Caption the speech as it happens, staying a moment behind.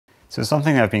So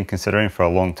something I've been considering for a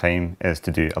long time is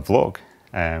to do a vlog.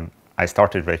 I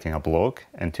started writing a blog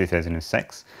in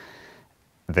 2006.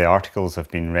 The articles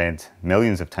have been read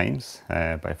millions of times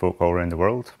by folk all around the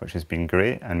world, which has been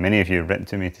great. And many of you have written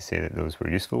to me to say that those were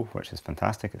useful, which is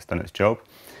fantastic. It's done its job.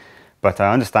 But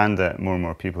I understand that more and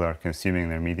more people are consuming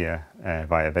their media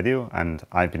via video, and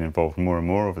I've been involved more and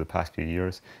more over the past few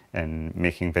years in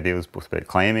making videos both about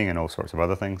climbing and all sorts of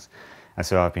other things. And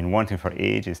so I've been wanting for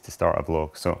ages to start a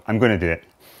vlog, so I'm going to do it.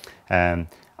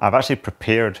 I've actually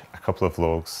prepared a couple of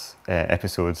vlogs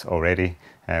episodes already,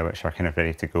 which are kind of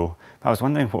ready to go. But I was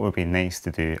wondering what would be nice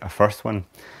to do a first one.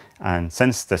 And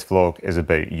since this vlog is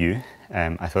about you,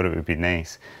 I thought it would be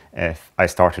nice if I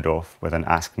started off with an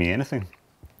Ask Me Anything.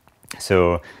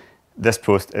 So this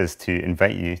post is to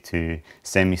invite you to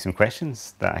send me some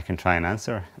questions that I can try and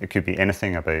answer. It could be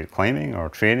anything about climbing or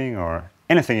training or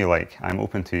anything you like. I'm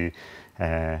open to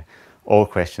all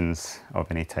questions of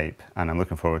any type, and I'm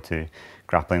looking forward to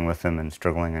grappling with them and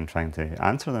struggling and trying to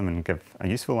answer them and give a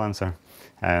useful answer.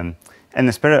 In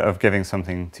the spirit of giving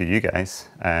something to you guys,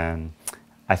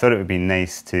 I thought it would be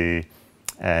nice to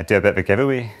do a bit of a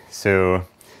giveaway. So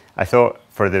I thought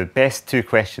for the best 2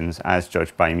 questions, as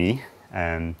judged by me,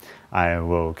 I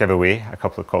will give away a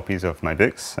couple of copies of my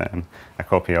books. A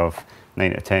copy of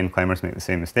 9 out of 10 Climbers Make the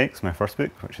Same Mistakes, my first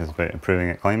book, which is about improving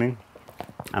at climbing,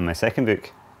 and my second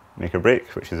book, Make or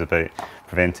Break, which is about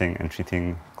preventing and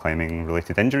treating climbing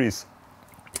related injuries.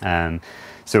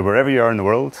 So wherever you are in the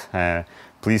world,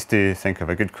 please do think of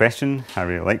a good question. I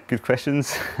really like good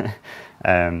questions.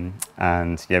 And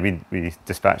yeah, we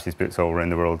dispatch these books all around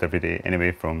the world every day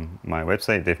anyway from my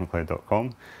website,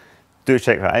 davemacleod.com. Do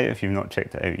check that out if you've not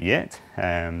checked it out yet,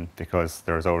 because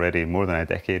there's already more than a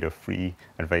decade of free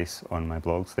advice on my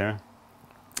blogs there.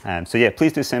 So yeah,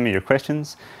 please do send me your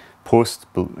questions. Post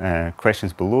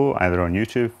questions below, either on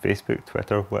YouTube, Facebook,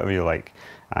 Twitter, whatever you like,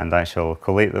 and I shall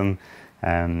collate them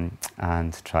and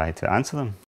try to answer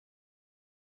them.